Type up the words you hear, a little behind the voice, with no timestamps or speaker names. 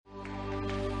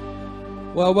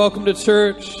Well, welcome to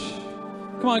church.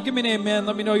 Come on, give me an amen.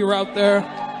 Let me know you're out there.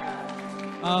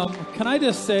 Can I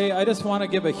just say, I just want to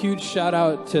give a huge shout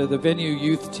out to the Venue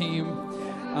youth team.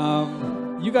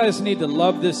 You guys need to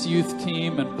love this youth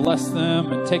team and bless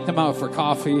them and take them out for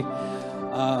coffee.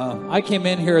 I came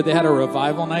in here, they had a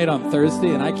revival night on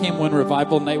Thursday, and I came when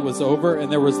revival night was over, and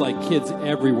there was like kids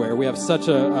everywhere. We have such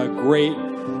a great,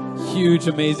 huge,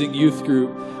 amazing youth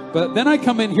group. But then I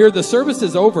come in here, the service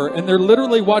is over, and they're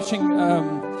literally watching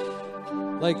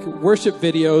like worship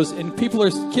videos, and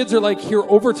kids are like here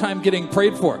overtime getting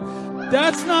prayed for.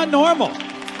 That's not normal.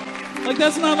 Like,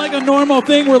 that's not like a normal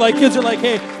thing where like kids are like,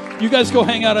 hey, you guys go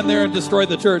hang out in there and destroy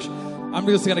the church. I'm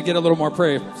just going to get a little more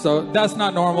prayer. So that's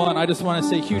not normal, and I just want to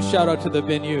say huge shout out to the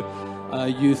Venue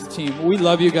youth team. We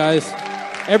love you guys.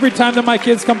 Every time that my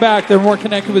kids come back, they're more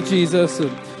connected with Jesus,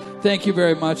 and thank you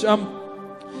very much.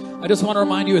 I just want to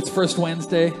remind you, it's First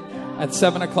Wednesday at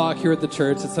 7 o'clock here at the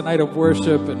church. It's a night of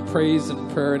worship and praise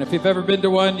and prayer. And if you've ever been to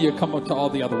one, you come up to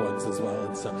all the other ones as well.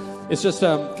 And so it's just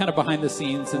kind of behind the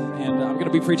scenes. And I'm going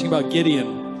to be preaching about Gideon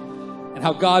and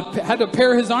how God had to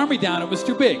pare his army down. It was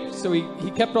too big. So he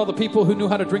kept all the people who knew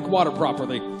how to drink water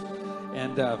properly.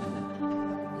 And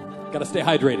got to stay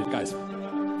hydrated, guys.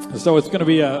 So it's going to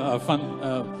be a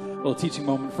fun little teaching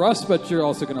moment for us, but you're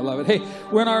also going to love it. Hey,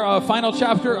 we're in our final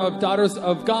chapter of Daughters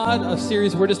of God, a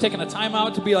series. We're just taking a time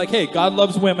out to be like, hey, God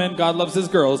loves women, God loves his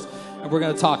girls, and we're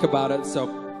going to talk about it.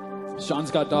 So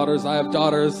Sean's got daughters, I have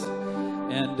daughters,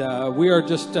 and we are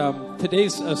just,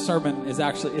 today's sermon is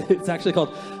actually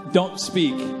called Don't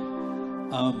Speak,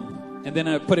 and then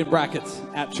I put in brackets,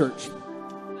 at church.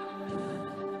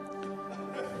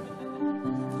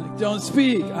 Like, don't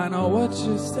speak, I know what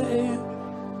you're saying.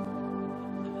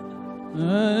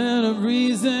 And a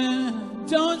reason,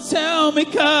 don't tell me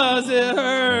 'cause it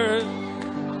hurts.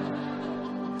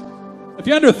 If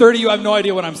you're under 30, you have no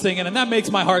idea what I'm singing, and that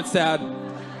makes my heart sad.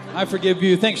 I forgive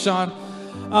you. Thanks, Sean.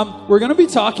 We're going to be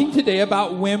talking today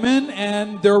about women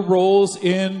and their roles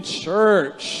in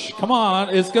church. Come on,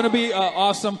 it's going to be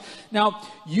awesome. Now,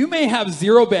 you may have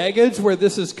zero baggage where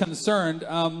this is concerned,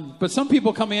 but some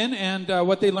people come in and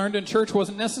what they learned in church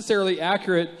wasn't necessarily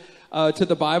accurate to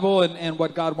the Bible and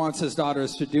what God wants his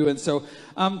daughters to do. And so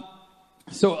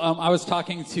I was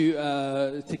talking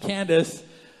to Candace.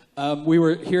 We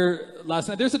were here last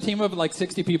night. There's a team of like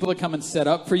 60 people that come and set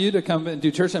up for you to come and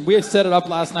do church. And we set it up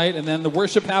last night, and then the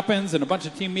worship happens and a bunch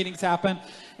of team meetings happen.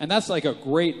 And that's like a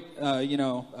great,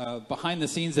 behind the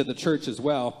scenes at the church as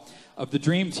well of the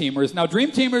Dream Teamers. Now,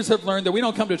 Dream Teamers have learned that we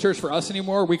don't come to church for us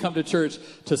anymore. We come to church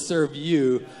to serve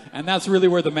you. And that's really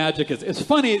where the magic is. It's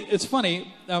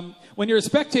funny. When you're a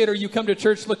spectator, you come to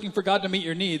church looking for God to meet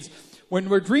your needs. When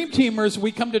we're Dream Teamers,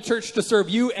 we come to church to serve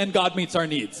you, and God meets our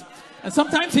needs. And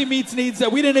sometimes he meets needs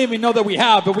that we didn't even know that we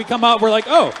have, but we come out, we're like,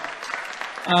 oh.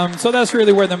 So that's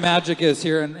really where the magic is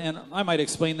here, and I might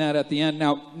explain that at the end.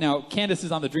 Now Candace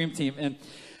is on the Dream Team,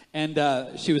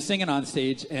 and she was singing on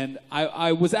stage, and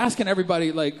I was asking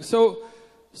everybody, like, so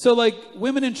like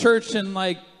women in church and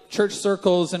like church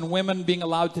circles and women being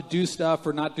allowed to do stuff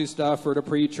or not do stuff or to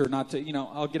preach or not to,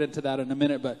 I'll get into that in a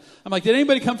minute, but I'm like, did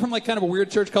anybody come from like kind of a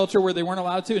weird church culture where they weren't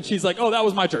allowed to? And she's like, oh, that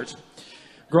was my church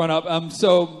growing up.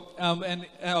 And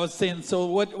I was saying, so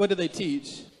what do they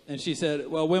teach? And she said,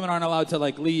 well, women aren't allowed to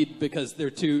like lead because they're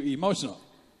too emotional.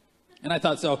 And I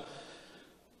thought, so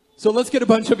let's get a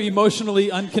bunch of emotionally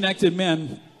unconnected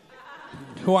men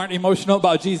who aren't emotional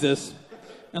about Jesus,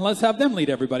 and let's have them lead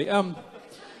everybody.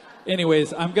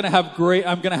 Anyways, I'm going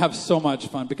to have so much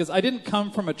fun because I didn't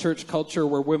come from a church culture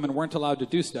where women weren't allowed to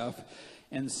do stuff.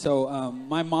 And so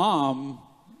my mom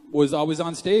was always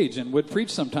on stage and would preach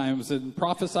sometimes and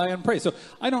prophesy and pray. So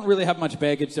I don't really have much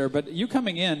baggage there, but you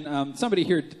coming in, somebody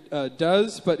here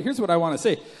does, but here's what I want to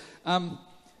say.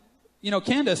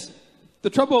 Candace, the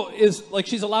trouble is, like,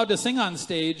 she's allowed to sing on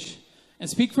stage and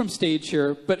speak from stage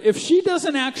here, but if she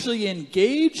doesn't actually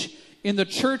engage in the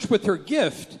church with her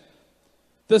gift,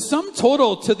 the sum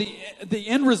total to the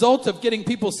end result of getting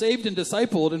people saved and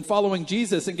discipled and following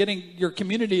Jesus and getting your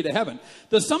community to heaven,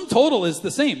 the sum total is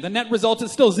the same. The net result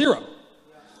is still zero.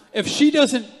 If she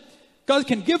doesn't, God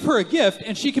can give her a gift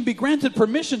and she can be granted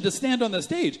permission to stand on the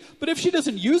stage. But if she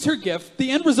doesn't use her gift,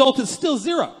 the end result is still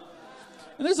zero.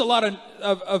 And there's a lot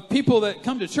of people that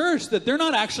come to church that they're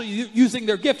not actually using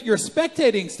their gift. You're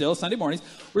spectating still, Sunday mornings.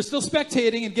 We're still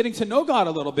spectating and getting to know God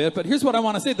a little bit. But here's what I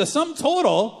want to say. The sum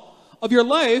total of your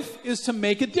life is to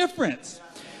make a difference.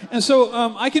 And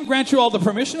so I can grant you all the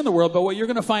permission in the world, but what you're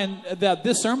going to find that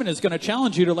this sermon is going to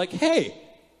challenge you to, like, hey,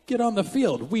 get on the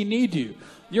field. We need you.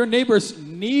 Your neighbors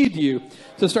need you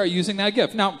to start using that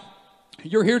gift. Now,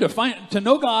 you're here to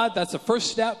know God. That's the first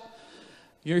step.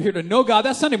 You're here to know God.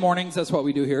 That's Sunday mornings. That's what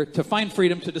we do here. To find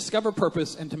freedom, to discover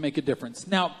purpose, and to make a difference.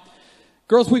 Now,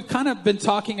 girls, we've kind of been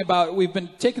talking about, we've been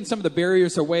taking some of the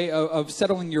barriers away of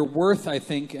settling your worth, I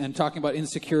think, and talking about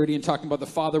insecurity and talking about the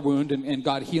father wound and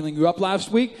God healing you up last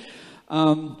week.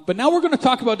 But now we're going to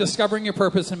talk about discovering your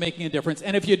purpose and making a difference.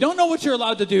 And if you don't know what you're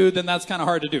allowed to do, then that's kind of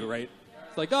hard to do, right?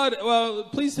 It's like, God, well,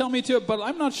 please tell me to, but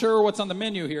I'm not sure what's on the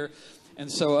menu here.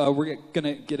 And so we're going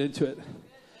to get into it.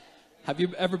 Have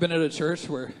you ever been at a church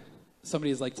where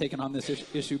somebody's like taken on this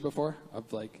issue before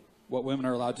of like what women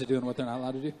are allowed to do and what they're not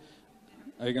allowed to do?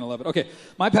 Are you going to love it? Okay.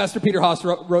 My pastor, Peter Haas,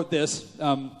 wrote this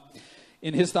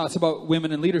in his thoughts about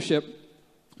women in leadership,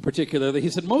 particularly.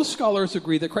 He said, most scholars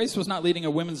agree that Christ was not leading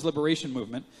a women's liberation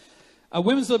movement. A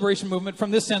women's liberation movement from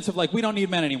this sense of like, we don't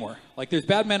need men anymore. Like there's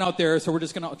bad men out there, so we're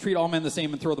just going to treat all men the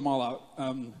same and throw them all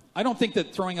out. I don't think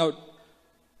that throwing out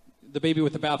the baby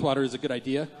with the bathwater is a good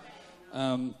idea.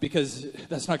 Because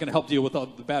that's not going to help deal with all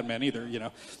the bad men either, you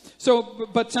know. So,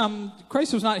 but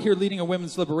Christ was not here leading a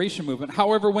women's liberation movement.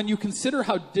 However, when you consider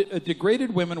how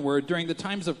degraded women were during the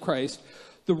times of Christ,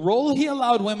 the role he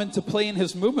allowed women to play in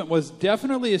his movement was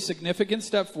definitely a significant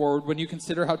step forward when you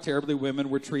consider how terribly women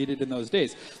were treated in those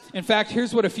days. In fact,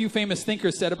 here's what a few famous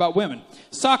thinkers said about women.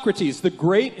 Socrates, the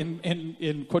great,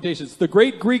 in quotations, the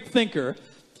great Greek thinker,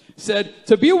 said,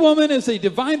 to be a woman is a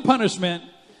divine punishment,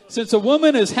 since a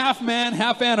woman is half man,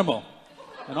 half animal.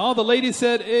 And all the ladies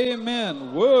said,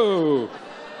 amen. Whoa.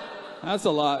 That's a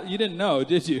lot. You didn't know,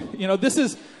 did you? You know, this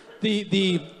is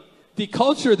the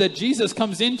culture that Jesus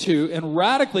comes into and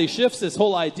radically shifts this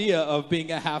whole idea of being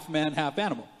a half man, half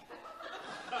animal.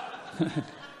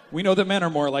 We know that men are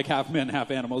more like half men,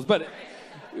 half animals. But,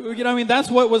 you know, I mean,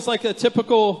 that's what was like a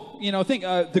typical, you know, thing.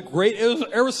 The great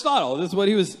Aristotle, this is what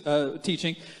he was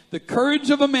teaching. The courage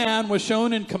of a man was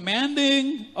shown in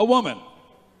commanding a woman.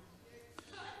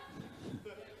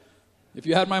 If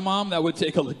you had my mom, that would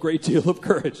take a great deal of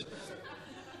courage.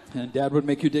 And Dad would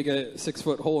make you dig a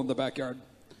 6-foot hole in the backyard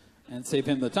and save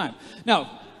him the time.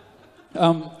 Now,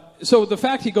 so the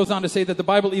fact he goes on to say that the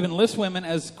Bible even lists women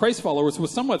as Christ followers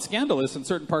was somewhat scandalous in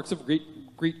certain parts of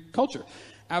Greek culture.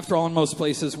 After all, in most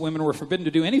places, women were forbidden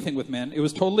to do anything with men. It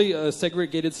was totally a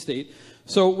segregated state.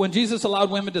 So when Jesus allowed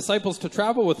women disciples to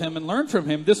travel with him and learn from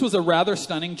him, this was a rather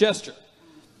stunning gesture.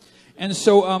 And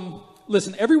so,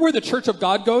 listen, everywhere the Church of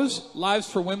God goes, lives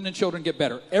for women and children get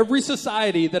better. Every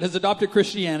society that has adopted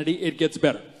Christianity, it gets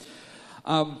better.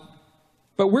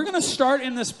 But we're going to start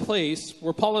in this place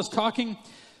where Paul is talking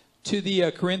to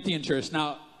the Corinthian church.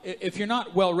 Now, if you're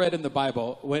not well read in the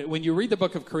Bible, when you read the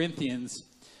book of Corinthians,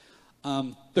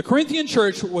 the Corinthian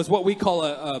church was what we call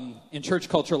in church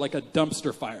culture like a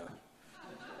dumpster fire.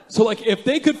 So like if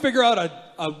they could figure out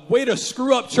a way to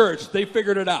screw up church, they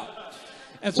figured it out.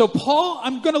 And so Paul,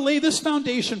 I'm going to lay this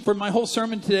foundation for my whole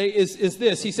sermon today is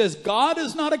this. He says, God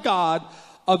is not a God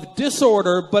of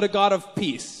disorder, but a God of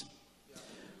peace.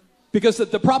 Because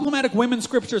the problematic women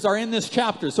scriptures are in this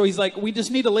chapter. So he's like, we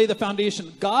just need to lay the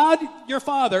foundation. God, your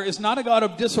Father, is not a God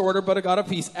of disorder, but a God of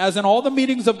peace, as in all the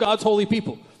meetings of God's holy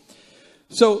people.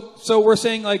 So we're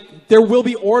saying like there will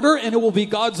be order and it will be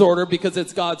God's order because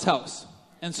it's God's house.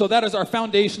 And so that is our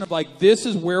foundation of like, this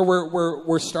is where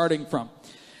we're starting from.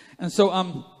 And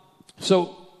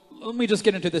so let me just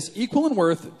get into this. Equal in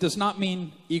worth does not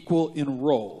mean equal in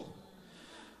role.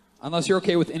 Unless you're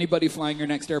okay with anybody flying your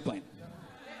next airplane.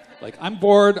 Like, I'm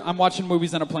bored. I'm watching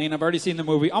movies on a plane. I've already seen the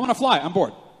movie. I want to fly. I'm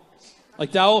bored.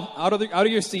 Like, Dowell, out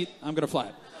of your seat. I'm going to fly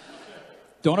it.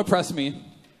 Don't oppress me.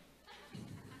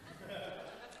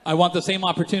 I want the same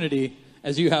opportunity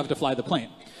as you have to fly the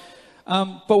plane.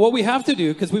 But what we have to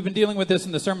do, because we've been dealing with this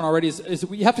in the sermon already, is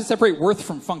we have to separate worth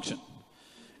from function.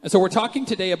 And so we're talking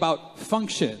today about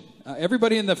function.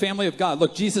 Everybody in the family of God,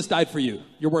 look, Jesus died for you.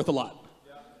 You're worth a lot.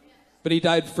 But he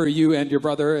died for you and your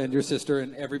brother and your sister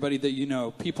and everybody that you know.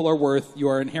 People are worth, you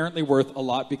are inherently worth a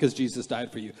lot because Jesus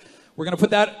died for you. We're going to put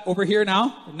that over here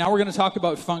now. Now we're going to talk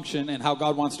about function and how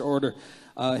God wants to order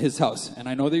his house. And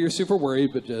I know that you're super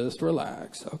worried, but just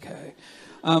relax. Okay.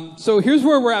 So here's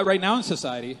where we're at right now in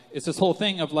society. It's this whole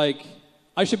thing of like,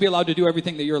 I should be allowed to do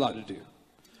everything that you're allowed to do.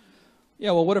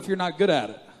 Yeah, well, what if you're not good at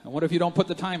it? And what if you don't put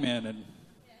the time in? And,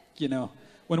 you know,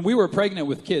 when we were pregnant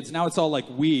with kids, now it's all like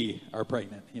we are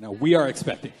pregnant. You know, we are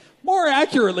expecting. More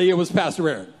accurately, it was Pastor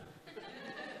Aaron.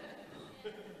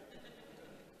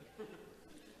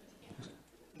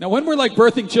 Now, when we're like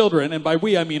birthing children, and by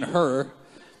we, I mean her,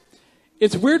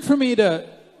 it's weird for me to,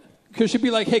 because she'd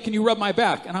be like, hey, can you rub my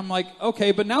back? And I'm like,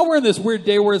 okay, but now we're in this weird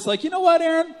day where it's like, you know what,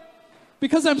 Aaron?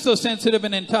 Because I'm so sensitive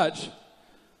and in touch,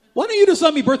 why don't you just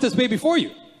let me birth this baby for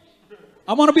you?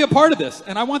 I want to be a part of this.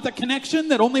 And I want the connection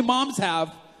that only moms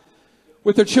have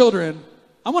with their children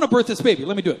I want to birth this baby.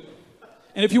 Let me do it.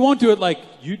 And if you won't do it, like,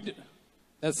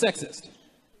 that's sexist.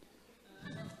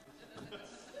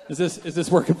 Is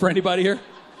this working for anybody here?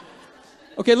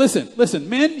 Okay, listen.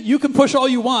 Men, you can push all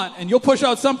you want, and you'll push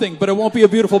out something, but it won't be a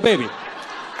beautiful baby.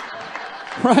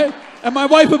 Right? And my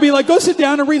wife would be like, go sit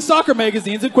down and read soccer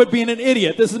magazines and quit being an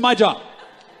idiot. This is my job.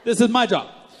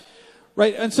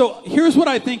 Right? And so here's what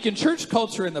I think in church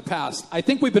culture in the past. I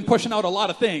think we've been pushing out a lot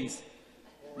of things,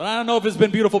 but I don't know if it's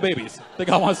been beautiful babies that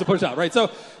God wants to push out, right? So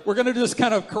we're going to just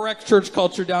kind of correct church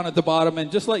culture down at the bottom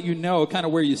and just let you know kind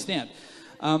of where you stand,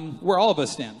 where all of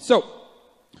us stand. So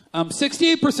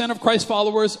 68% of Christ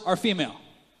followers are female.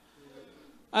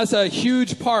 That's a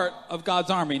huge part of God's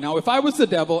army. Now, if I was the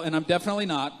devil, and I'm definitely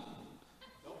not,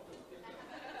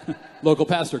 local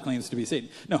pastor claims to be Satan.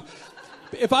 No,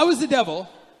 if I was the devil,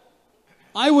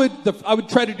 I would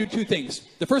try to do two things.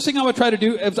 The first thing I would try to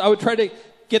do is I would try to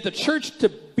get the church to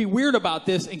be weird about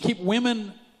this and keep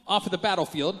women off of the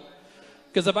battlefield.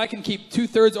 Because if I can keep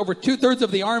over two-thirds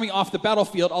of the army off the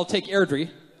battlefield, I'll take Airdrie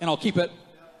and I'll keep it.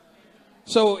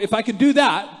 So if I can do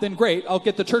that, then great. I'll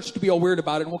get the church to be all weird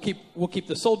about it, and we'll keep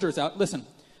the soldiers out. Listen,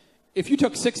 if you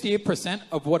took 68%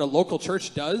 of what a local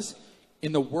church does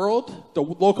in the world, the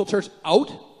local church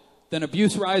out, then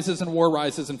abuse rises and war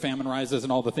rises and famine rises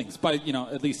and all the things. By,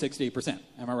 at least 68%.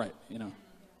 Am I right?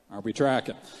 Are we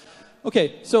tracking?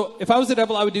 Okay, so if I was the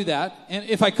devil, I would do that. And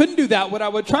if I couldn't do that, what I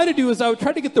would try to do is I would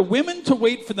try to get the women to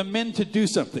wait for the men to do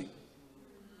something.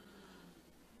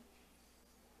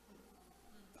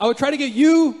 I would try to get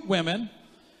you women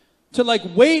to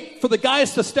wait for the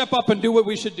guys to step up and do what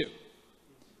we should do.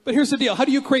 But here's the deal. How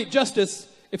do you create justice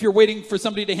if you're waiting for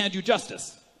somebody to hand you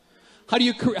justice? How do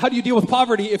you deal with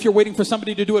poverty if you're waiting for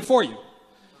somebody to do it for you?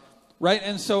 Right?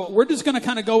 And so we're just going to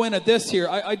kind of go in at this here.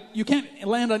 You can't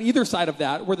land on either side of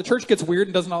that, where the church gets weird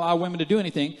and doesn't allow women to do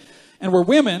anything, and where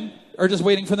women are just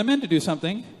waiting for the men to do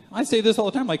something. I say this all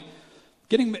the time,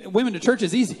 getting women to church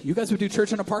is easy. You guys would do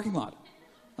church in a parking lot.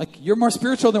 You're more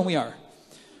spiritual than we are.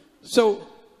 So,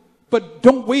 but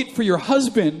don't wait for your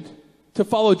husband to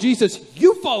follow Jesus.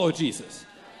 You follow Jesus.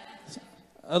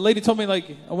 A lady told me,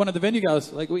 one of the venue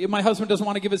guys, my husband doesn't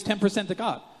want to give his 10% to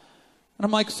God. And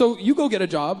I'm like, so you go get a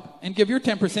job and give your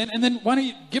 10%, and then why don't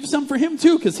you give some for him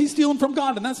too? Because he's stealing from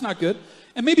God, and that's not good.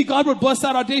 And maybe God would bless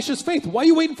that audacious faith. Why are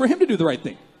you waiting for him to do the right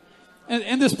thing?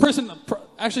 And this person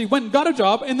actually went and got a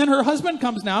job, and then her husband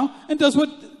comes now and does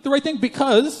the right thing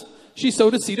because she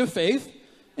sowed a seed of faith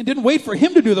and didn't wait for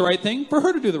him to do the right thing, for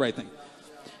her to do the right thing.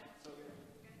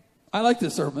 I like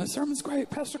this sermon. This sermon's great.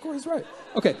 Pastor Corey's right.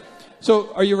 Okay,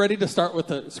 so are you ready to start with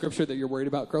the scripture that you're worried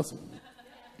about, girls?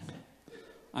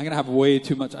 I'm going to have way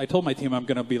too much. I told my team I'm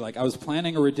going to be I was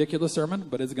planning a ridiculous sermon,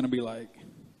 but it's going to be I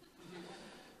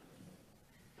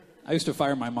used to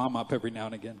fire my mom up every now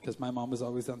and again because my mom was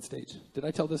always on stage. Did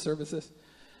I tell this service this?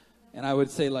 And I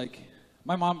would say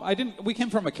my mom, we came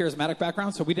from a charismatic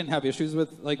background, so we didn't have issues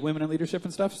with women in leadership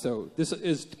and stuff. So this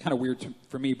is kind of weird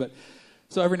for me, but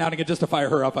so every now and again, just to fire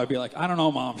her up, I'd be like, I don't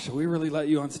know, Mom, should we really let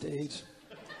you on stage?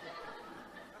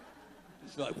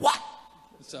 She'd be like, what?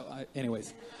 So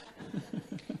anyways,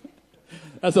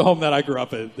 that's the home that I grew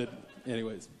up in.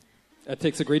 Anyways, that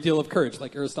takes a great deal of courage,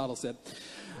 like Aristotle said.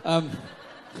 All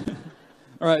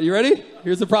right, you ready?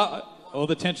 Here's the problem. Oh,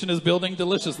 the tension is building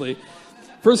deliciously.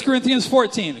 1 Corinthians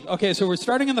 14. Okay, so we're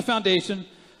starting on the foundation.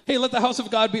 Hey, let the house of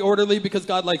God be orderly because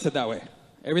God likes it that way.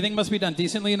 Everything must be done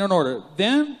decently and in order.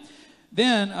 Then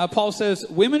Paul says,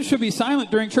 women should be silent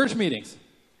during church meetings.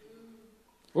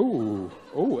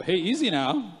 Oh, hey, easy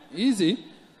now. Easy.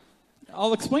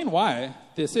 I'll explain why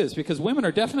this is, because women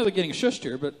are definitely getting shushed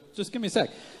here, but just give me a sec.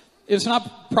 It's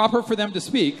not proper for them to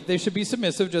speak. They should be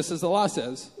submissive, just as the law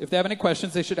says. If they have any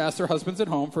questions, they should ask their husbands at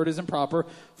home, for it is improper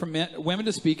for women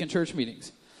to speak in church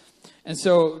meetings. And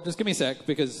so, just give me a sec,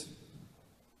 because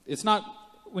it's not,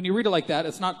 when you read it like that,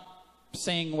 it's not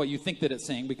saying what you think that it's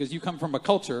saying, because you come from a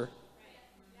culture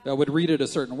that would read it a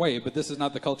certain way, but this is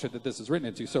not the culture that this is written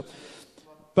into. So,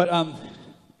 but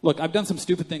look, I've done some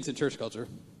stupid things in church culture.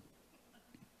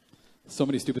 So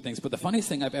many stupid things. But the funniest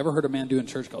thing I've ever heard a man do in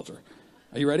church culture.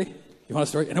 Are you ready? You want a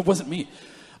story? And it wasn't me.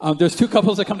 There's two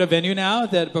couples that come to Venue now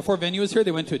that before Venue was here,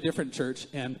 they went to a different church.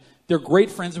 And they're great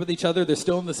friends with each other. They're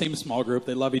still in the same small group.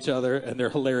 They love each other, and they're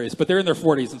hilarious. But they're in their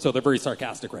 40s, and so they're very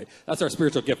sarcastic, right? That's our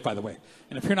spiritual gift, by the way.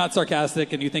 And if you're not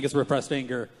sarcastic and you think it's repressed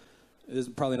anger, it is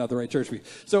probably not the right church for you.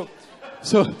 So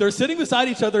they're sitting beside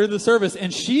each other in the service,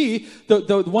 and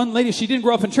the one lady, she didn't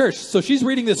grow up in church, so she's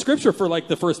reading the scripture for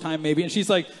the first time maybe, and she's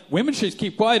like, women should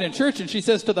keep quiet in church, and she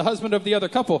says to the husband of the other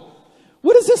couple,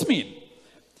 what does this mean?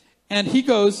 And he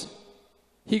looks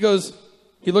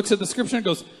at the scripture and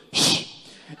goes, shh.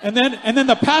 And then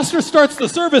the pastor starts the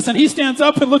service, and he stands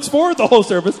up and looks forward the whole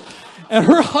service. And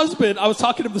her husband, I was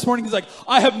talking to him this morning, he's like,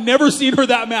 I have never seen her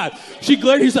that mad. She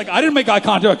glared, he's like, I didn't make eye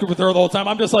contact with her the whole time.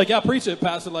 I'm just like, yeah, preach it,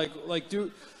 pastor, like,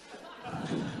 dude.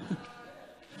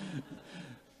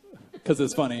 Because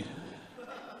it's funny.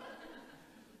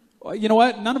 Well, you know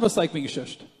what? None of us like being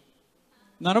shushed.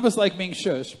 None of us like being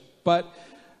shushed. But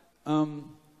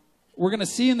we're going to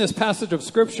see in this passage of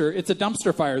Scripture, it's a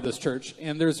dumpster fire, this church.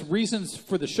 And there's reasons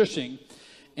for the shushing.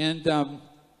 And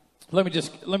let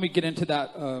me get into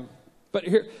that. But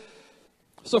here,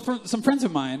 so for some friends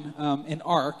of mine in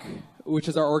ARC, which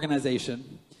is our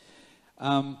organization,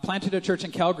 planted a church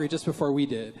in Calgary just before we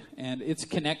did. And it's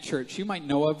Connect Church. You might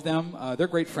know of them. They're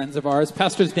great friends of ours.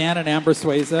 Pastors Dan and Amber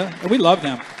Sueza. And we love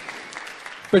them.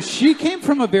 But she came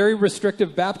from a very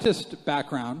restrictive Baptist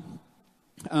background.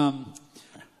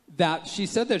 That she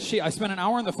said that I spent an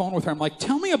hour on the phone with her. I'm like,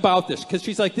 tell me about this. Because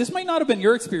she's like, this might not have been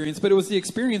your experience, but it was the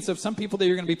experience of some people that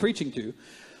you're going to be preaching to.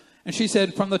 And she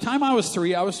said, from the time I was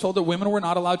 3, I was told that women were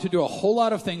not allowed to do a whole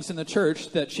lot of things in the church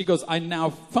that she goes, I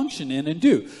now function in and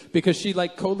do. Because she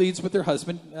co-leads with her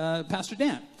husband, Pastor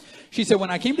Dan. She said, when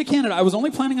I came to Canada, I was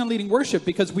only planning on leading worship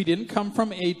because we didn't come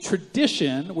from a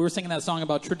tradition. We were singing that song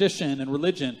about tradition and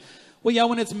religion. Well, yeah,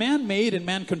 when it's man-made and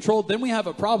man-controlled, then we have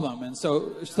a problem. And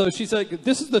so she said,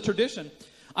 this is the tradition.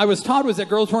 I was taught was that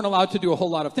girls weren't allowed to do a whole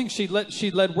lot of things. She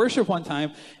led worship one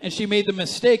time, and she made the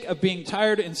mistake of being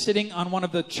tired and sitting on one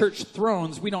of the church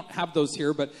thrones. We don't have those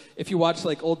here, but if you watch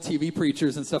old TV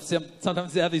preachers and stuff,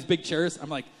 sometimes they have these big chairs. I'm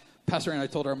like, Pastor Ann, I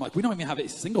told her, I'm like, we don't even have a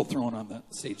single throne on the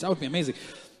stage. That would be amazing.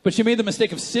 But she made the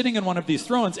mistake of sitting in one of these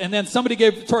thrones, and then somebody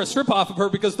tore a strip off of her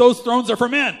because those thrones are for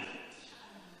men.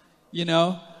 You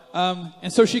know?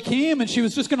 And so she came and she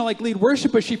was just going to lead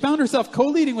worship, but she found herself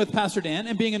co-leading with Pastor Dan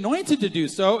and being anointed to do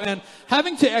so and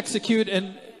having to execute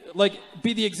and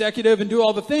be the executive and do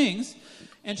all the things.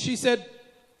 And she said,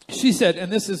 and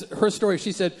this is her story,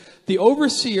 she said, the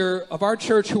overseer of our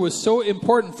church who was so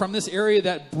important from this area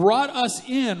that brought us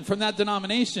in from that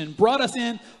denomination, brought us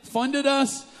in, funded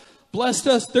us, blessed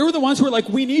us. They were the ones who were like,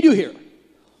 we need you here.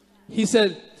 He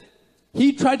said,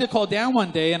 he tried to call down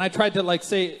one day, and I tried to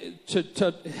say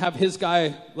to have his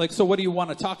guy so what do you want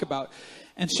to talk about?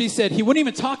 And she said he wouldn't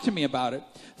even talk to me about it.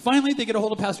 Finally, they get a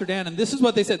hold of Pastor Dan, and this is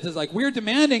what they said. It's like, we're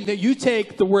demanding that you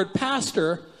take the word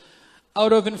pastor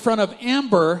out of in front of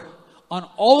Amber on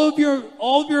all of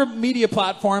your media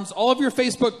platforms, all of your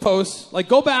Facebook posts.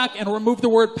 Go back and remove the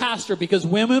word pastor because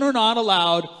women are not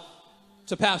allowed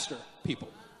to pastor people.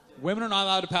 Women are not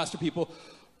allowed to pastor people,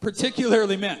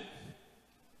 particularly men.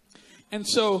 And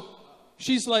so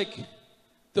she's like,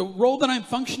 the role that I'm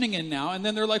functioning in now, and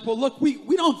then they're like, well, look, we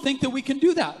don't think that we can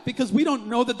do that because we don't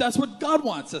know that that's what God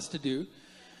wants us to do.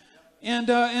 And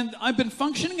I've been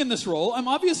functioning in this role. I'm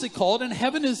obviously called, and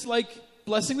heaven is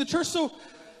blessing the church. So,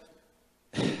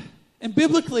 and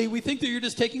biblically, we think that you're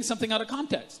just taking something out of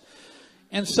context.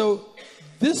 And so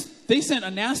they sent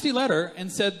a nasty letter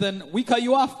and said, then we cut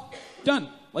you off. Done.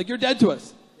 You're dead to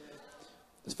us.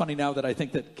 It's funny now that I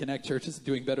think that Connect Church is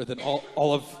doing better than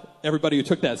all of everybody who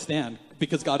took that stand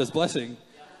because God is blessing.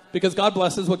 Because God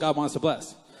blesses what God wants to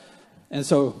bless. And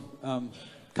so, can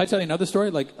I tell you another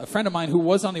story? A friend of mine who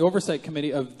was on the oversight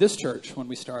committee of this church when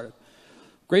we started,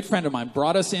 great friend of mine,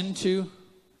 brought us into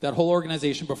that whole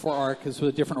organization before ARC. This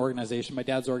was a different organization. My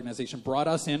dad's organization brought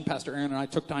us in. Pastor Aaron and I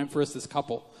took time for us, this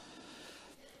couple.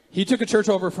 He took a church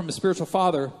over from a spiritual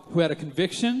father who had a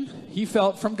conviction he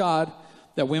felt from God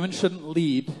that women shouldn't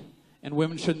lead and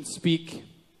women shouldn't speak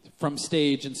from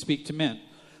stage and speak to men.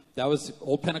 That was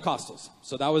old Pentecostals.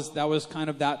 So that was kind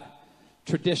of that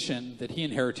tradition that he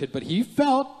inherited. But he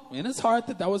felt in his heart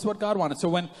that was what God wanted. So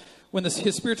when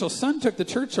his spiritual son took the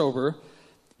church over,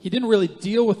 he didn't really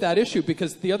deal with that issue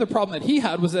because the other problem that he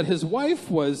had was that his wife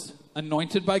was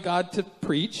anointed by God to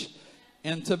preach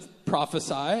and to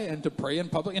prophesy and to pray in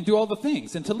public and do all the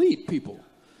things and to lead people.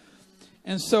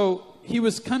 And so he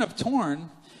was kind of torn.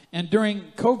 And during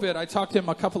COVID, I talked to him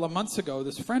a couple of months ago,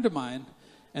 this friend of mine,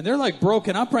 and they're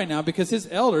broken up right now because his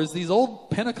elders, these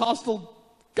old Pentecostal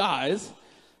guys,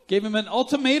 gave him an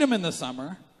ultimatum in the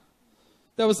summer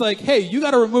that was hey, you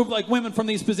got to remove women from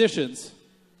these positions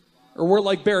or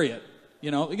we're bury it.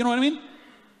 You know what I mean?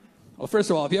 Well, first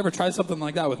of all, if you ever try something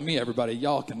like that with me, everybody,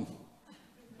 y'all can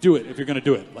do it if you're going to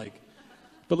do it.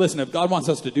 But listen, if God wants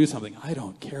us to do something, I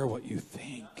don't care what you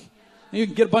think. You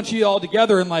can get a bunch of you all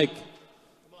together and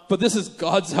but this is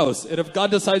God's house. And if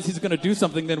God decides he's going to do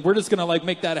something, then we're just going to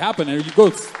make that happen. And you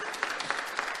go.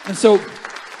 And so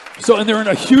and they're in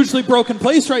a hugely broken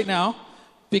place right now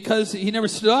because he never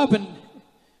stood up. And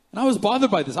I was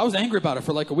bothered by this. I was angry about it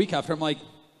for a week after. I'm like,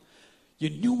 you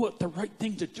knew what the right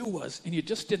thing to do was, and you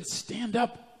just didn't stand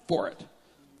up for it.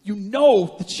 You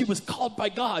know that she was called by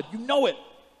God. You know it.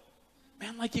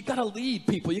 Man, like, you got to lead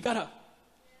people. You got to.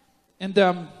 And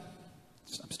I'm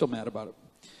still mad about it.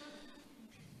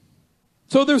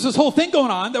 So there's this whole thing going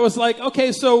on that was like,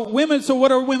 okay, so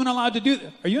what are women allowed to do?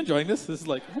 Are you enjoying this? This is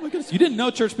like, oh my goodness, you didn't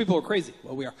know church people were crazy.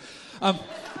 Well, we are.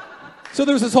 So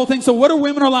there's this whole thing. So what are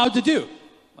women allowed to do?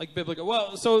 Like biblical.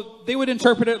 Well, so they would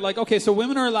interpret it like, okay, so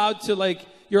women are allowed to, like,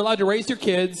 you're allowed to raise your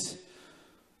kids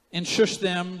and shush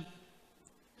them.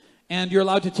 And you're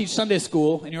allowed to teach Sunday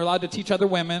school. And you're allowed to teach other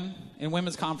women in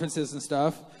women's conferences and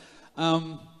stuff.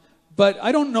 But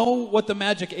I don't know what the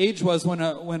magic age was when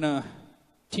a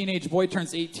teenage boy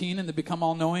turns 18 and they become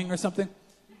all-knowing or something.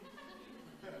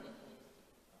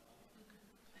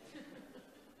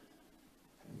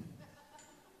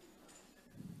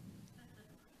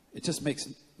 It just makes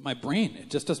my brain, it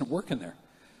just doesn't work in there.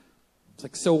 It's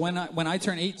like, so when I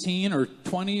turn 18 or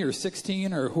 20 or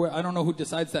 16 or I don't know who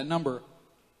decides that number,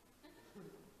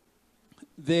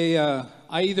 I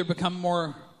either become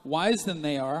more wise than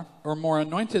they are or more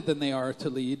anointed than they are to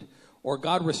lead, or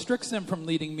God restricts them from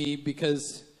leading me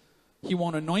because he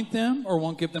won't anoint them or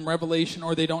won't give them revelation,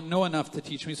 or they don't know enough to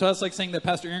teach me. So that's like saying that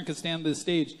Pastor Aaron could stand on this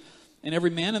stage and every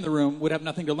man in the room would have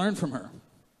nothing to learn from her.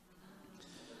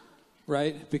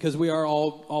 Right? Because we are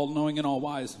all knowing and all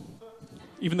wise.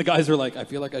 Even the guys are like, I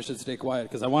feel like I should stay quiet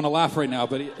because I want to laugh right now,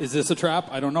 but is this a trap?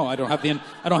 I don't know. I don't have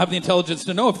the intelligence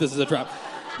to know if this is a trap.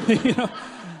 You know?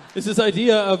 It's this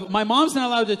idea of my mom's not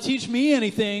allowed to teach me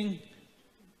anything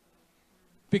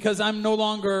because I'm no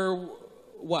longer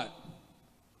what?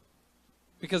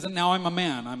 Because now I'm a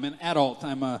man. I'm an adult.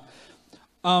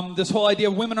 This whole idea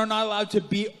of women are not allowed to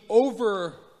be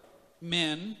over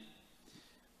men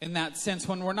in that sense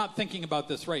when we're not thinking about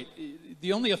this right.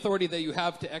 The only authority that you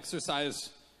have to exercise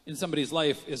in somebody's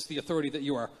life is the authority that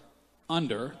you are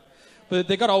under. But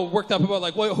they got all worked up about,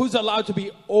 like, well, who's allowed to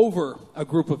be over a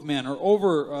group of men or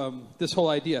over this whole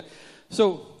idea.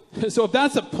 So if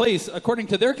that's a place, according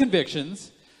to their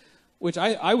convictions, which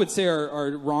I would say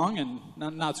are wrong and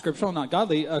not scriptural, not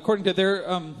godly, according to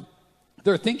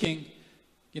their thinking,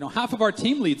 half of our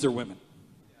team leads are women.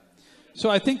 So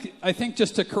I think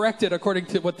just to correct it according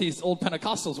to what these old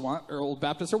Pentecostals want, or old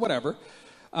Baptists or whatever,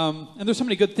 and there's so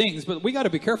many good things, but we got to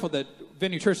be careful that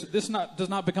Vineyard Church, does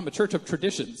not become a church of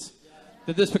traditions.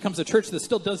 That this becomes a church that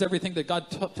still does everything that God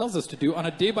tells us to do on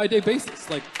a day-by-day basis.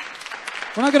 Like,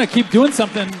 we're not going to keep doing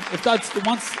something if God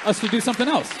wants us to do something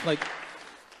else. Like,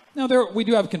 now we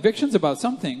do have convictions about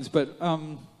some things, but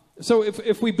so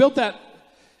if we built that,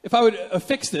 if I would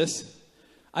fix this,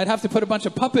 I'd have to put a bunch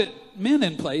of puppet men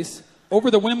in place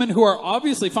over the women who are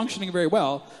obviously functioning very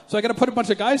well. So I got to put a bunch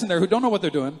of guys in there who don't know what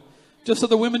they're doing, just so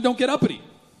the women don't get uppity.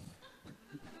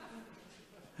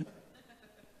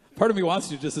 Part of me wants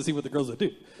to just to see what the girls will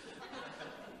do.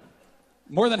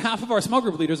 More than half of our small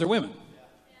group leaders are women.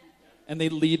 And they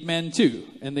lead men too.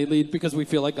 And they lead because we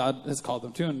feel like God has called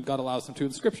them to and God allows them to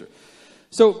in Scripture.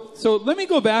 So let me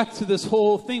go back to this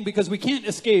whole thing, because we can't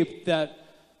escape that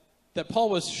Paul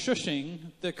was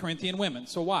shushing the Corinthian women.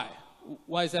 So why?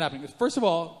 Why is that happening? First of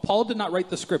all, Paul did not write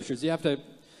the Scriptures.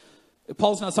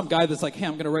 Paul's not some guy that's like, hey,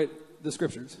 I'm going to write the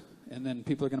Scriptures, and then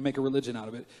people are going to make a religion out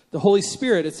of it. The Holy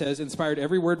Spirit, it says, inspired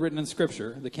every word written in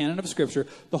Scripture, the canon of Scripture,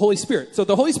 the Holy Spirit. So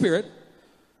the Holy Spirit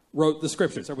wrote the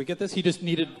Scriptures. Are we get this? He just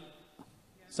needed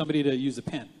somebody to use a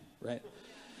pen, right?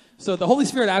 So the Holy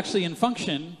Spirit actually in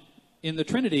function in the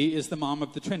Trinity is the mom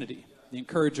of the Trinity, the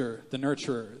encourager, the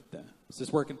nurturer. Is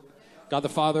this working? God the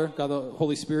Father, God the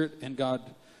Holy Spirit, and God.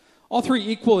 All three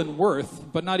equal in worth,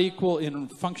 but not equal in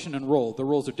function and role. The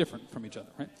roles are different from each other,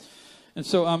 right? And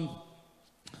so,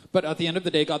 but at the end of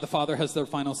the day, God the Father has the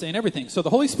final say in everything. So the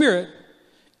Holy Spirit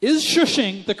is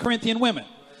shushing the Corinthian women.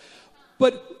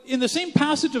 But in the same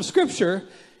passage of Scripture,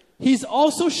 he's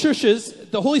also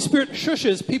the Holy Spirit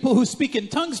shushes people who speak in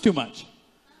tongues too much.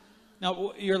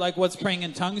 Now, you're like, what's praying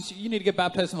in tongues? You need to get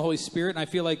baptized in the Holy Spirit. And I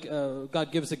feel like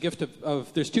God gives a gift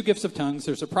of there's two gifts of tongues.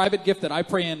 There's a private gift that I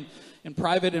pray in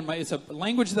private. It's a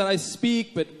language that I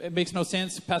speak, but it makes no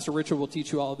sense. Pastor Richard will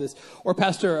teach you all of this. Or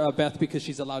Pastor Beth, because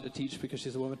she's allowed to teach because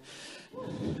she's a woman.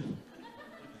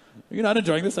 You're not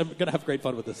enjoying this? I'm going to have great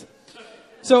fun with this.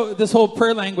 So this whole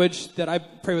prayer language that I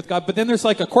pray with God, but then there's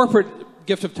like a corporate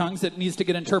gift of tongues that needs to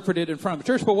get interpreted in front of a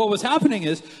church. But what was happening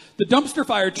is the dumpster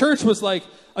fire church was like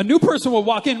a new person will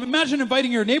walk in. Imagine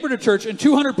inviting your neighbor to church and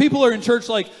 200 people are in church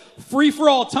like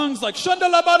free-for-all tongues like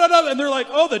shandalabadada, and they're like,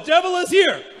 oh, the devil is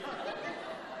here.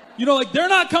 Like they're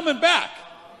not coming back.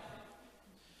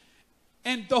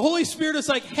 And the Holy Spirit is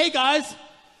like, hey guys,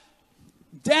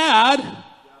 Dad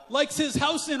likes his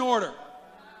house in order.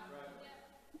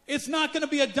 It's not going to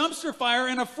be a dumpster fire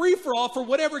and a free-for-all for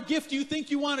whatever gift you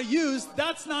think you want to use.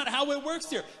 That's not how it works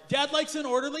here. Dad likes an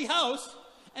orderly house,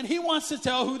 and he wants to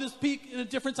tell who to speak in a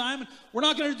different time. And we're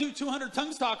not going to do 200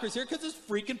 tongue talkers here because it's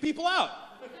freaking people out.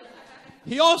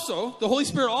 The Holy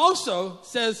Spirit also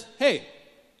says, hey,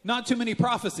 not too many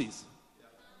prophecies.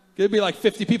 It'd be like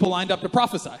 50 people lined up to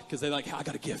prophesy because they're like, I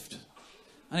got a gift.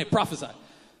 I need to prophesy.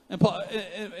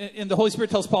 And the Holy Spirit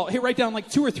tells Paul, hey, write down like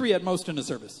 2 or 3 at most in a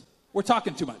service. We're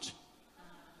talking too much.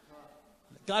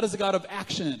 God is a God of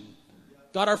action.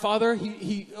 God our Father,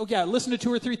 listen to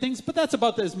 2 or 3 things, but that's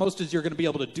about as most as you're going to be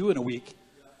able to do in a week.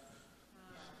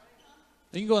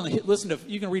 You can go and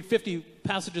you can read 50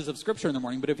 passages of Scripture in the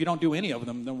morning, but if you don't do any of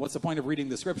them, then what's the point of reading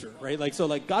the Scripture, right?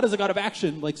 God is a God of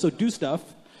action, so do stuff.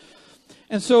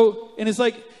 And it's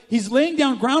like he's laying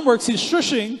down groundworks, he's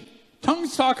shushing tongue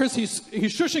talkers, he's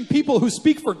shushing people who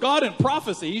speak for God in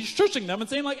prophecy. He's shushing them and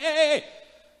saying like, hey,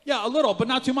 yeah, a little, but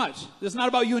not too much. This is not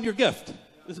about you and your gift.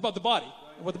 This is about the body,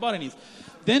 and what the body needs.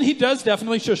 Then he does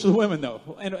definitely shush the women, though.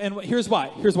 And here's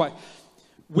why.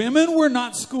 Women were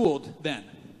not schooled then.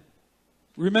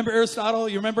 Remember Aristotle?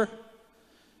 You remember?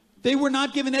 They were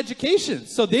not given education.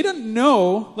 So they didn't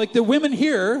know, like the women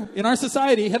here in our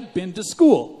society have been to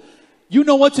school. You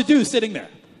know what to do sitting there.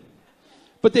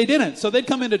 But they didn't. So they'd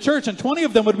come into church and 20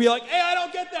 of them would be like, hey, I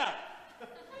don't get that.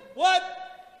 What?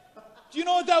 Do you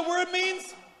know what that word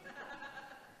means?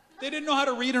 They didn't know how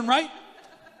to read and write.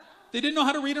 They didn't know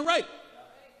how to read and write.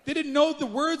 They didn't know the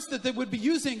words that they would be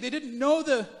using. They didn't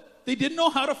know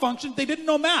how to function. They didn't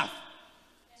know math.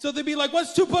 So they'd be like,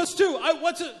 what's 2 plus 2?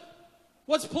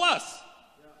 What's plus?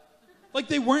 Like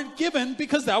they weren't given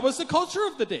because that was the culture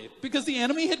of the day. Because the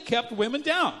enemy had kept women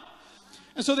down.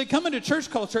 And so they come into church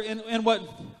culture and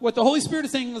what the Holy Spirit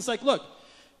is saying is like, look,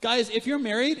 guys, if you're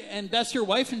married and that's your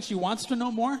wife and she wants to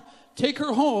know more, take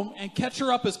her home and catch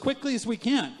her up as quickly as we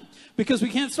can. Because we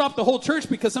can't stop the whole church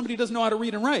because somebody doesn't know how to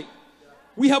read and write.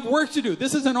 We have work to do.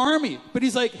 This is an army. But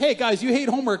he's like, hey, guys, you hate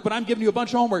homework, but I'm giving you a bunch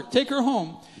of homework. Take her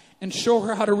home and show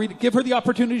her how to read. Give her the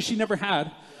opportunity she never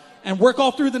had. And work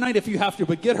all through the night if you have to.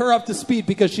 But get her up to speed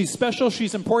because she's special,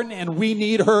 she's important, and we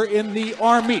need her in the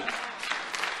army.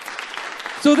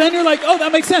 So then you're like, oh,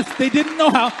 that makes sense. They didn't know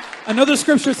how. Another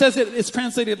scripture says it's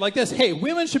translated like this. Hey,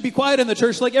 women should be quiet in the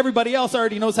church like everybody else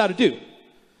already knows how to do.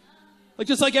 Like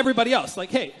just like everybody else.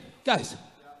 Like, hey, guys,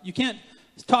 you can't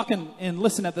talk and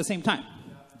listen at the same time.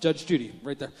 Judge Judy,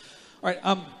 right there. All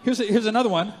right, here's another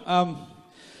one.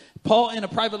 Paul in a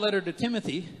private letter to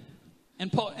Timothy,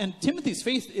 and Timothy's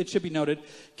faith, it should be noted,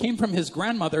 came from his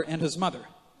grandmother and his mother,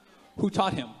 who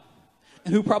taught him,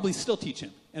 and who probably still teach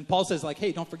him. And Paul says like,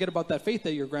 hey, don't forget about that faith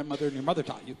that your grandmother and your mother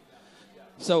taught you.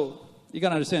 So you got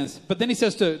to understand this. But then he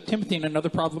says to Timothy in another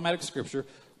problematic scripture,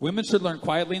 women should learn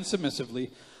quietly and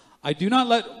submissively. I do not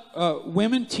let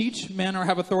women teach men or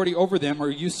have authority over them or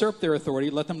usurp their authority.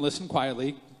 Let them listen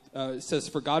quietly. It says,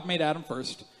 for God made Adam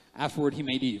first. Afterward, he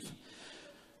made Eve.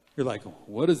 You're like,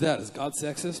 what is that? Is God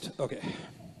sexist? Okay.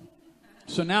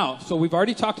 So we've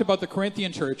already talked about the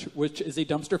Corinthian church, which is a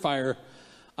dumpster fire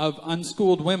of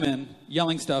unschooled women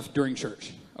yelling stuff during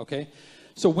church. Okay.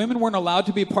 So women weren't allowed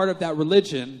to be part of that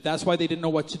religion. That's why they didn't know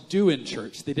what to do in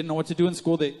church. They didn't know what to do in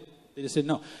school. They just said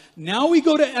no. Now we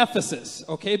go to Ephesus,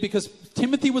 okay, because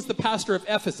Timothy was the pastor of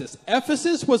Ephesus.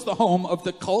 Ephesus was the home of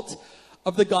the cult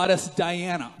of the goddess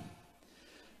Diana.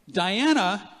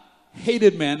 Diana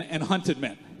hated men and hunted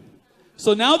men.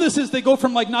 So now they go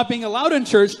from like not being allowed in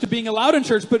church to being allowed in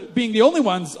church, but being the only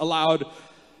ones allowed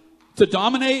to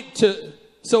dominate.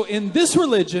 So in this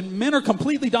religion, men are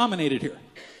completely dominated here.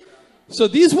 So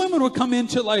these women would come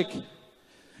into like,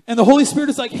 and the Holy Spirit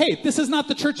is like, hey, this is not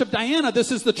the church of Diana.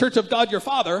 This is the church of God your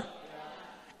Father.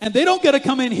 And they don't get to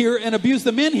come in here and abuse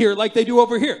the men here like they do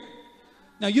over here.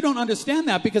 Now, you don't understand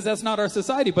that because that's not our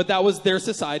society, but that was their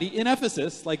society in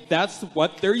Ephesus. Like, that's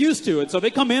what they're used to. And so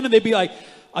they come in and they'd be like,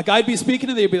 a guy'd be speaking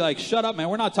and they'd be like, shut up, man.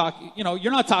 We're not talking,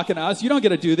 you're not talking to us. You don't get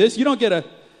to do this. You don't get to.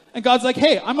 And God's like,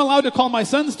 hey, I'm allowed to call my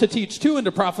sons to teach too and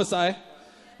to prophesy.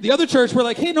 The other church, we're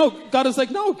like, hey, no, God is like,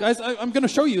 no, guys, I'm going to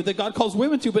show you that God calls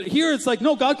women to. But here it's like,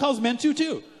 no, God calls men to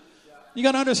too. You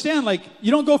got to understand, like,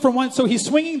 you don't go from one. So he's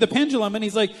swinging the pendulum and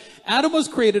he's like, Adam was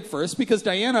created first because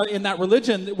Diana in that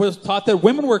religion was taught that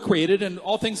women were created and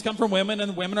all things come from women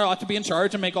and women ought to be in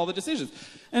charge and make all the decisions.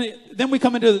 And then we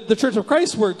come into the Church of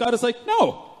Christ where God is like,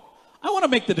 no, I want to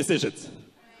make the decisions.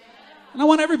 And I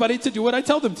want everybody to do what I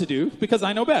tell them to do because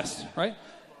I know best, right?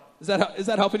 Is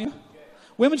that helping you?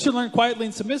 Women should learn quietly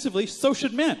and submissively, so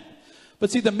should men. But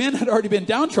see, the men had already been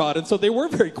downtrodden, so they were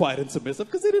very quiet and submissive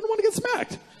because they didn't want to get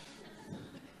smacked.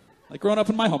 Like growing up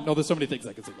in my home. No, there's so many things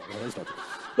I can say about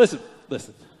it.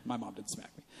 Listen, my mom didn't smack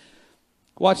me.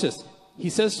 Watch this. He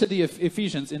says to the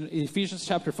Ephesians, in Ephesians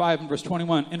chapter 5 and verse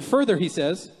 21, and further he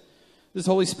says, this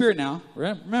Holy Spirit now,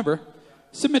 remember,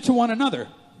 submit to one another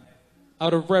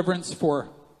out of reverence for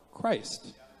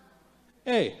Christ.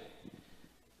 Hey,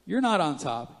 you're not on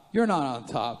top. You're not on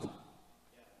top.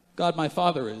 God my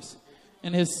Father is,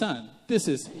 and his Son. This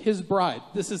is his bride.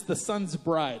 This is the Son's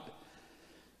bride.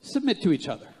 Submit to each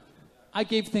other. I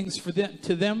gave things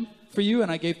to them for you,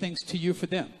 and I gave things to you for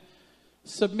them.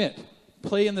 Submit.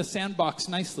 Play in the sandbox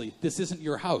nicely. This isn't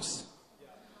your house.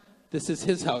 This is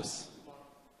his house.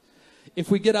 If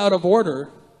we get out of order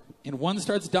and one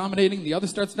starts dominating, the other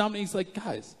starts dominating, he's like,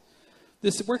 guys,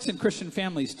 this works in Christian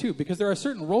families too, because there are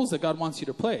certain roles that God wants you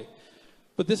to play.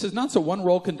 But this is not so one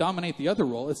role can dominate the other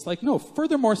role. It's like, no,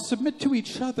 furthermore, submit to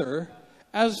each other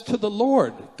as to the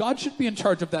Lord. God should be in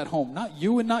charge of that home, not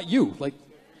you and not you. Like,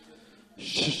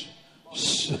 shh,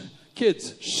 shh.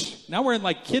 Kids, shh. Now we're in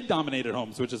like kid-dominated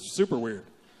homes, which is super weird.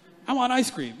 I want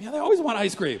ice cream. Yeah, they always want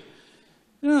ice cream.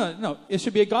 No. It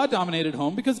should be a God-dominated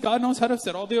home because God knows how to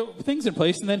set all the things in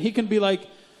place, and then he can be like,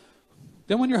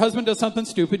 then when your husband does something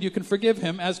stupid, you can forgive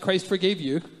him as Christ forgave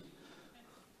you.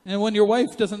 And when your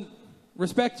wife doesn't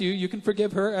respect you, you can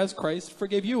forgive her as Christ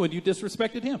forgave you when you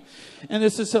disrespected him. And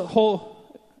this is a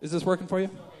whole, is this working for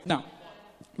you? Now,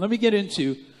 let me get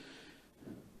into,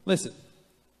 listen.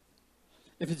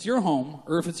 If it's your home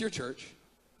or if it's your church,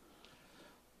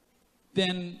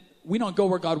 then we don't go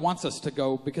where God wants us to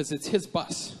go because it's his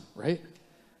bus, right?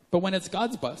 But when it's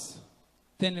God's bus,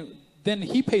 then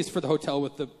he pays for the hotel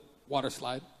with the water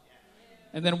slide.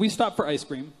 And then we stop for ice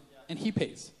cream and he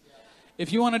pays.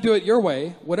 If you want to do it your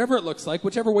way, whatever it looks like,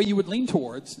 whichever way you would lean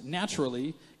towards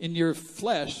naturally in your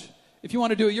flesh, if you want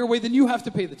to do it your way, then you have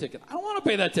to pay the ticket. I don't want to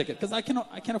pay that ticket because I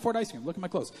can't afford ice cream. Look at my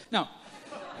clothes.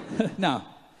 Now,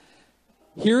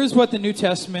 here is what the New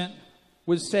Testament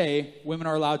would say women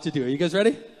are allowed to do. Are you guys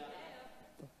ready?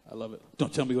 I love it.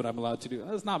 Don't tell me what I'm allowed to do.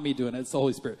 That's not me doing it. It's the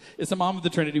Holy Spirit. It's the mom of the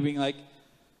Trinity being like, do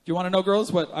you want to know,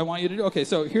 girls, what I want you to do? Okay,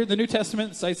 so here the New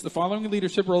Testament cites the following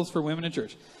leadership roles for women in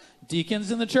church.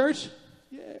 Deacons in the church.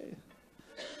 Yay.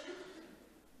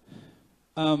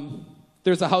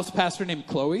 There's a house pastor named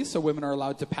Chloe, so women are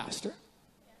allowed to pastor. Do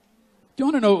you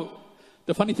want to know,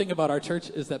 the funny thing about our church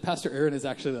is that Pastor Aaron is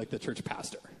actually like the church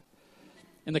pastor.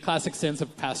 In the classic sense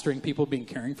of pastoring people, being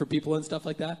caring for people and stuff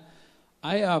like that.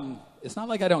 It's not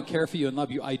like I don't care for you and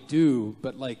love you. I do,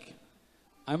 but like,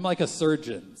 I'm like a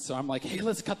surgeon. So I'm like, hey,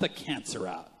 let's cut the cancer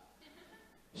out.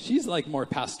 She's like more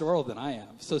pastoral than I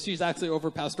am. So she's actually over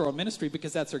pastoral ministry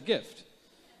because that's her gift.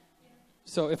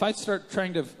 So if I start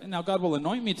trying to, now God will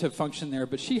anoint me to function there,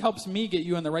 but she helps me get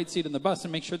you in the right seat in the bus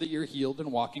and make sure that you're healed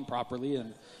and walking properly.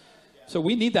 And so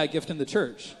we need that gift in the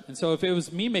church. And so if it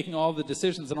was me making all the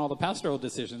decisions and all the pastoral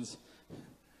decisions,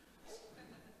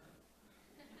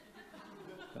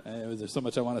 there's so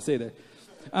much I want to say there.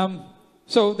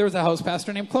 So there was a house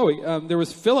pastor named Chloe.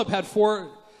 Philip had 4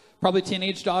 probably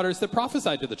teenage daughters that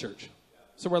prophesied to the church.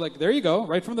 So we're like, there you go,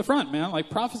 right from the front, man. Like,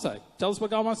 prophesy. Tell us what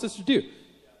God wants us to do.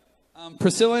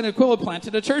 Priscilla and Aquila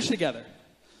planted a church together.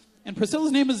 And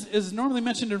Priscilla's name is normally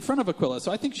mentioned in front of Aquila,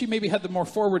 so I think she maybe had the more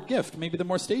forward gift, maybe the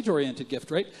more stage-oriented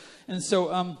gift, right? And so,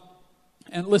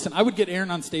 and listen, I would get Erin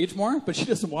on stage more, but she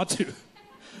doesn't want to.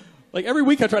 Like, every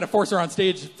week I try to force her on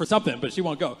stage for something, but she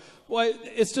won't go. Well,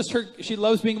 it's just her, she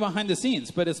loves being behind the scenes,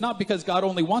 but it's not because God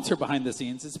only wants her behind the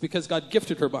scenes, it's because God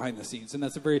gifted her behind the scenes, and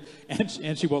that's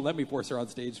and she won't let me force her on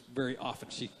stage very often.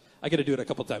 I get to do it a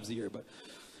couple times a year, but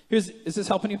is this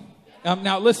helping you?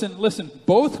 Now, listen,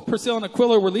 both Priscilla and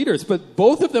Aquila were leaders, but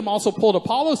both of them also pulled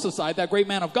Apollos aside, that great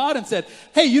man of God, and said,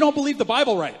 hey, you don't believe the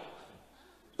Bible right.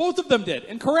 Both of them did,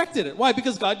 and corrected it. Why?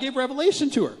 Because God gave revelation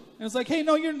to her. And it's like, hey,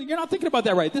 no, you're not thinking about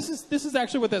that right. This is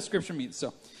actually what that scripture means.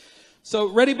 So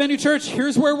Ready Venue Church,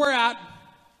 here's where we're at,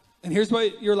 and here's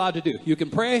what you're allowed to do. You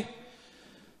can pray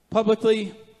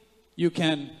publicly, you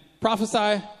can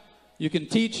prophesy, you can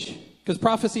teach, because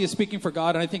prophecy is speaking for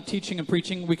God, and I think teaching and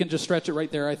preaching, we can just stretch it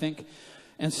right there, I think.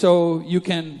 And so you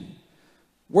can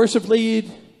worship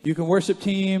lead, you can worship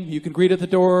team, you can greet at the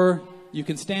door, you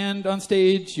can stand on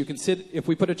stage, you can sit. If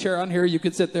we put a chair on here, you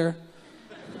could sit there.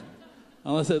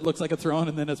 Unless it looks like a throne,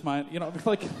 and then it's mine. You know, it's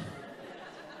like...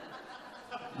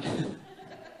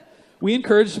 We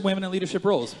encourage women in leadership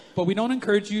roles, but we don't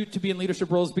encourage you to be in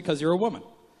leadership roles because you're a woman,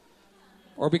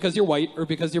 or because you're white, or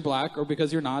because you're black, or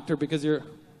because you're not, or because you're...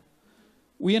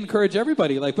 We encourage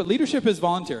everybody, but leadership is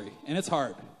voluntary, and it's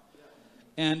hard.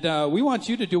 And we want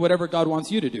you to do whatever God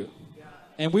wants you to do.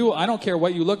 And I don't care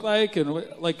what you look like, and you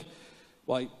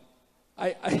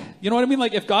know what I mean?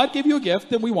 Like, if God gave you a gift,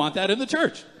 then we want that in the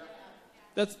church.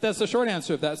 That's the short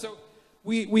answer of that. So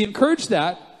we encourage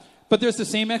that, But there's the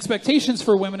same expectations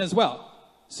for women as well.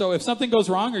 So if something goes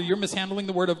wrong or you're mishandling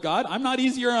the word of God, I'm not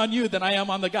easier on you than I am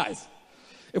on the guys.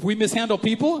 If we mishandle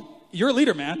people, you're a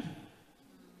leader, man.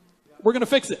 We're going to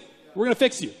fix it. We're going to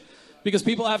fix you. Because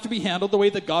people have to be handled the way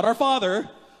that God our Father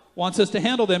wants us to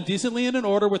handle them, decently and in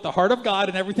order, with the heart of God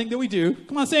and everything that we do.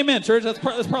 Come on, say amen, church. That's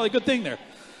probably a good thing there.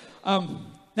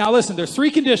 Now listen, there's 3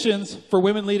 conditions for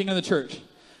women leading in the church.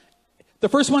 The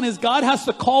first one is God has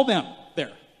to call them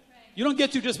there. You don't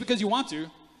get to just because you want to.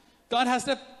 God has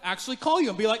to actually call you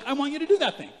and be like, I want you to do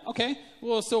that thing. Okay,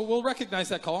 well, so we'll recognize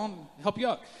that call and help you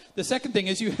out. The second thing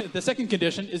is the second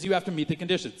condition is you have to meet the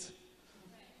conditions.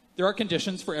 There are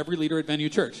conditions for every leader at Venue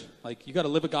Church. Like, you got to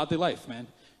live a godly life, man.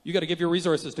 You got to give your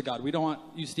resources to God. We don't want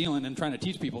you stealing and trying to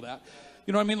teach people that.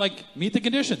 You know what I mean? Like, meet the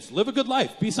conditions. Live a good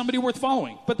life. Be somebody worth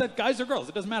following. But that guys or girls,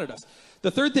 it doesn't matter to us.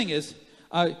 The third thing is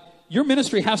your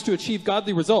ministry has to achieve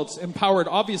godly results, empowered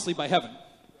obviously by heaven.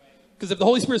 Because if the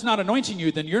Holy Spirit's not anointing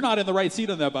you, then you're not in the right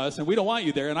seat on that bus, and we don't want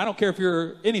you there. And I don't care if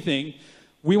you're anything.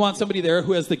 We want somebody there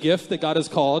who has the gift that God has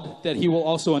called, that he will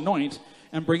also anoint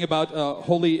and bring about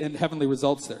holy and heavenly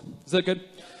results there. Is that good?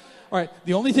 All right.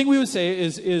 The only thing we would say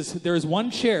is there's one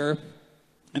chair,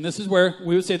 and this is where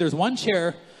we would say there's one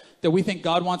chair that we think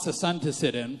God wants a son to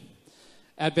sit in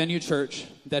at Venue Church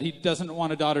that he doesn't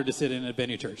want a daughter to sit in at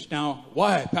Venue Church. Now,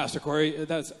 why, Pastor Corey?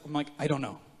 I'm like, I don't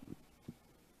know.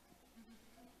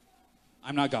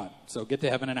 I'm not God, so get to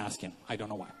heaven and ask him. I don't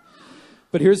know why.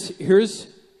 But here's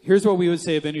what we would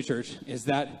say at Venue Church, is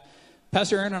that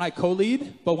Pastor Aaron and I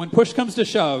co-lead, but when push comes to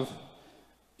shove,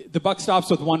 the buck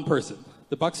stops with one person.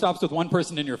 The buck stops with one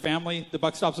person in your family. The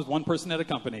buck stops with one person at a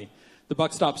company. The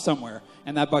buck stops somewhere,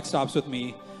 and that buck stops with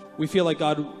me. We feel like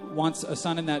God wants a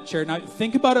son in that chair. Now,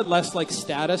 think about it less like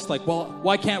status, like, well,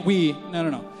 why can't we?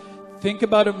 No. Think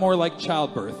about it more like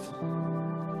childbirth.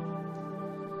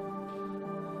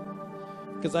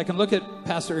 Because I can look at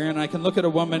Pastor Aaron, I can look at a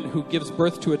woman who gives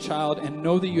birth to a child and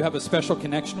know that you have a special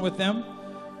connection with them,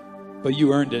 but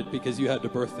you earned it because you had to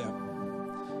birth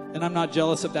them. And I'm not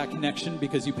jealous of that connection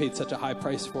because you paid such a high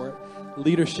price for it.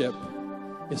 Leadership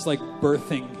is like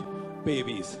birthing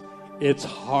babies. It's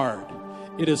hard.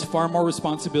 It is far more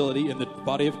responsibility in the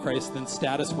body of Christ than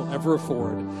status will ever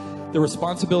afford. The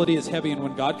responsibility is heavy, and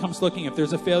when God comes looking, if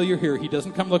there's a failure here, he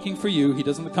doesn't come looking for you. He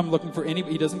doesn't come looking for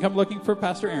he doesn't come looking for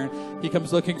Pastor Aaron. He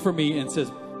comes looking for me and says,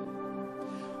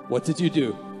 what did you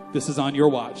do? This is on your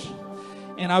watch.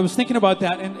 And I was thinking about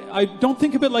that, and I don't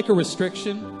think of it like a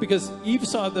restriction, because Eve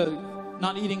saw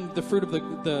not eating the fruit of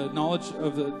the knowledge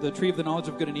of the tree of the knowledge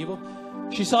of good and evil.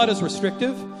 She saw it as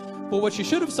restrictive. But what she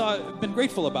should have been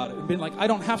grateful about it and been like, I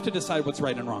don't have to decide what's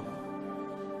right and wrong.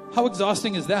 How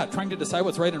exhausting is that, trying to decide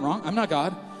what's right and wrong? I'm not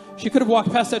God. She could have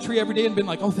walked past that tree every day and been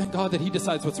like, oh, thank God that he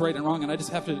decides what's right and wrong, and I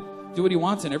just have to do what he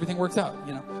wants and everything works out,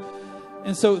 you know.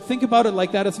 And so think about it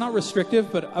like that. It's not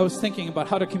restrictive, but I was thinking about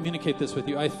how to communicate this with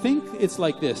you. I think it's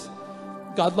like this.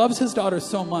 God loves his daughter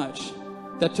so much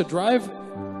that to drive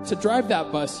that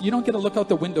bus, you don't get to look out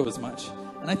the window as much.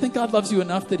 And I think God loves you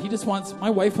enough that he just wants,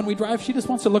 my wife, when we drive, she just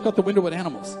wants to look out the window at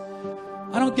animals.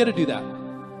 I don't get to do that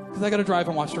because I got to drive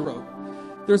and watch the road.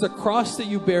 There's a cross that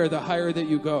you bear the higher that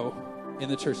you go in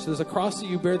the church. There's a cross that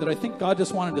you bear that I think God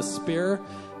just wanted to spare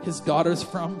his daughters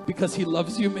from because he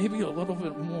loves you maybe a little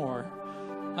bit more.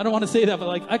 I don't want to say that, but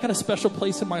like, I got a special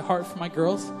place in my heart for my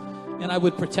girls, and I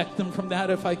would protect them from that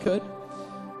if I could.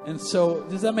 And so,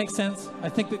 does that make sense? I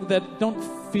think that don't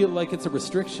feel like it's a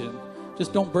restriction.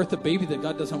 Just don't birth a baby that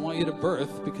God doesn't want you to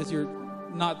birth because you're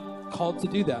not called to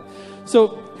do that.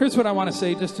 So here's what I want to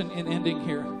say just in ending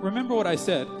here. Remember what I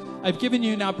said. I've given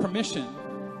you now permission,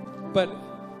 but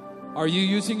are you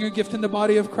using your gift in the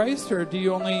body of Christ, or do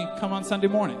you only come on Sunday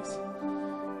mornings?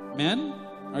 Men,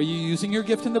 are you using your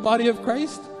gift in the body of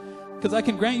Christ? Because I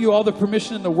can grant you all the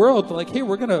permission in the world to like, hey,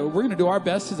 we're gonna do our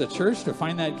best as a church to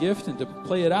find that gift and to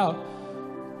play it out.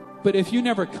 But if you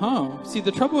never come, see,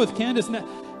 the trouble with Candace,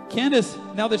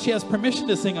 now that she has permission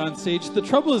to sing on stage, the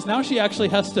trouble is now she actually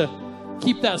has to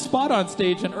keep that spot on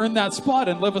stage and earn that spot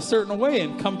and live a certain way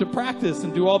and come to practice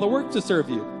and do all the work to serve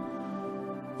you.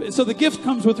 So the gift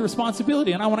comes with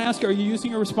responsibility. And I want to ask you, are you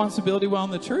using your responsibility well in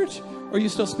the church, or are you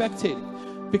still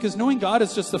spectating? Because knowing God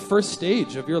is just the first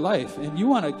stage of your life. And you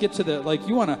want to get to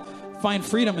you want to find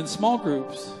freedom in small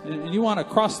groups. And you want to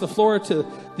cross the floor to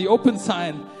the open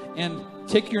sign and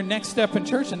take your next step in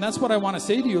church. And that's what I want to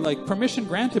say to you, like, permission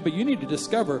granted, but you need to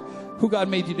discover who God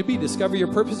made you to be, discover your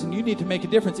purpose, and you need to make a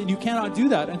difference. And you cannot do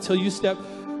that until you step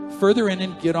further in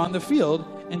and get on the field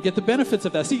and get the benefits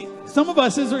of that. See, some of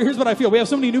us, here's what I feel. We have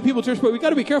so many new people in church, but we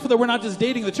got to be careful that we're not just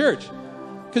dating the church,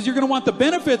 because you're going to want the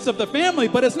benefits of the family,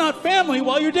 but it's not family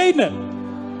while you're dating it.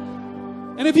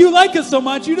 And if you like us so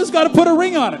much, you just got to put a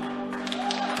ring on it.